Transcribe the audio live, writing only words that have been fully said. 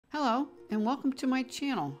Hello and welcome to my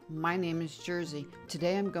channel. My name is Jersey.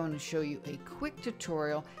 Today I'm going to show you a quick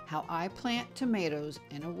tutorial how I plant tomatoes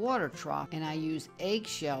in a water trough, and I use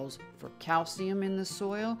eggshells for calcium in the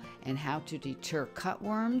soil and how to deter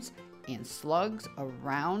cutworms and slugs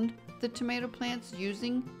around the tomato plants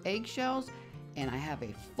using eggshells. And I have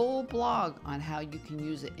a full blog on how you can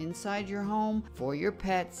use it inside your home, for your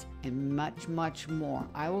pets, and much more.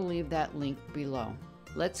 I will leave that link below.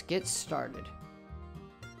 Let's get started.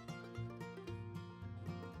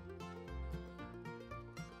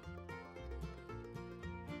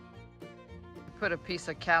 Put a piece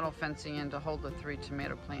of cattle fencing in to hold the 3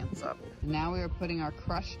 tomato plants up. Now we are putting our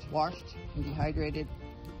crushed, washed, and dehydrated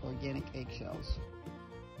organic eggshells.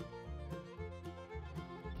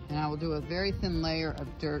 And I will do a very thin layer of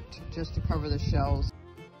dirt just to cover the shells.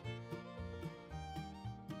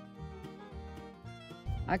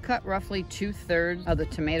 I cut roughly 2/3 of the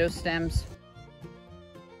tomato stems.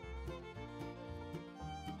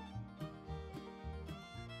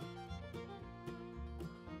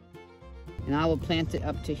 And I will plant it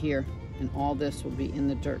up to here, and all this will be in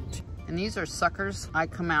the dirt. And these are suckers. I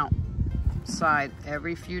come outside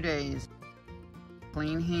every few days,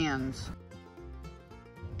 clean hands,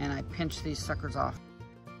 and I pinch these suckers off.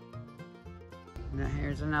 Now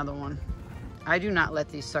here's another one. I do not let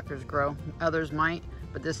these suckers grow. Others might,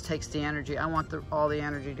 but this takes the energy. I want all the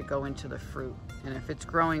energy to go into the fruit. And if it's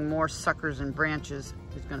growing more suckers and branches,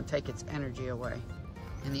 it's going to take its energy away.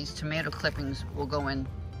 And these tomato clippings will go in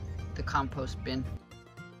the compost bin.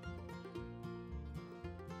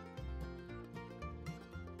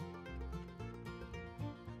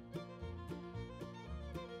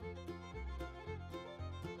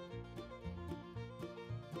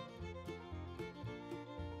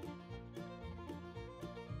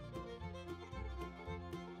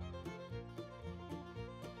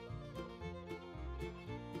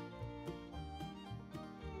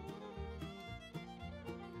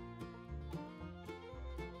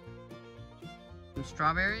 Some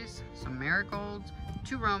strawberries, some marigolds,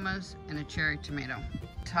 2 Romas, and a cherry tomato.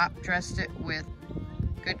 Top dressed it with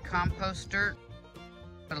good compost dirt,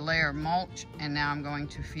 put a layer of mulch, and now I'm going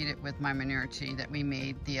to feed it with my manure tea that we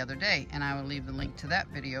made the other day, and I will leave the link to that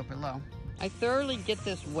video below. I thoroughly get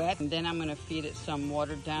this wet, and then I'm going to feed it some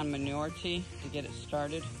watered down manure tea to get it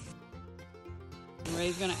started. And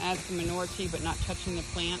Ray's going to add some manure tea, but not touching the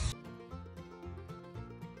plant.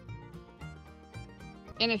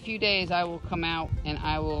 In a few days, I will come out and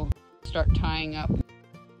I will start tying up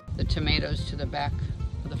the tomatoes to the back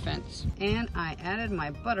of the fence. And I added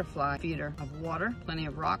my butterfly feeder of water, plenty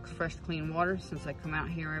of rocks, fresh clean water. Since I come out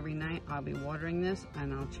here every night, I'll be watering this,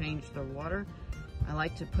 and I'll change the water. I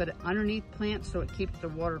like to put it underneath plants so it keeps the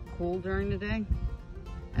water cool during the day.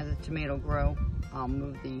 As the tomato grow, I'll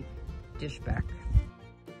move the dish back.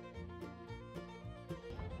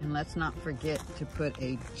 And let's not forget to put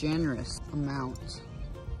a generous amount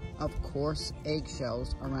of coarse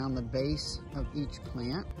eggshells around the base of each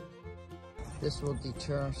plant. This will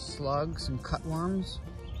deter slugs and cutworms.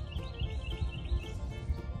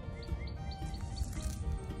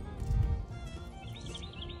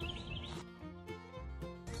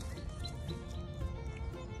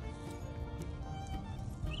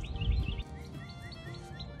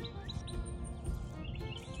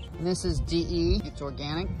 And this is DE, it's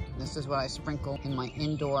organic. This is what I sprinkle in my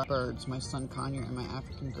indoor birds, my sun conure and my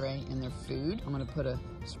African gray, in their food. I'm gonna put a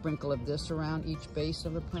sprinkle of this around each base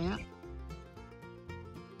of the plant.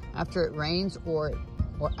 After it rains or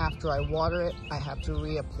after I water it, I have to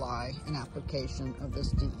reapply an application of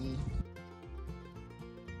this DE.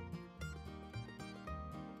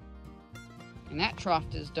 And that trough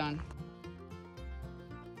is done.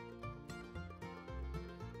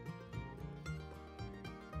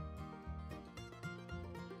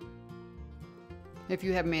 If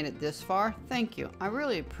you have made it this far, thank you. I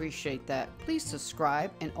really appreciate that. Please subscribe,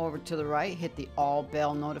 and over to the right, hit the all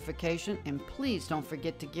bell notification, and please don't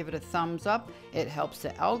forget to give it a thumbs up. It helps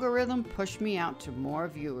the algorithm push me out to more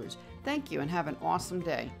viewers. Thank you and have an awesome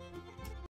day.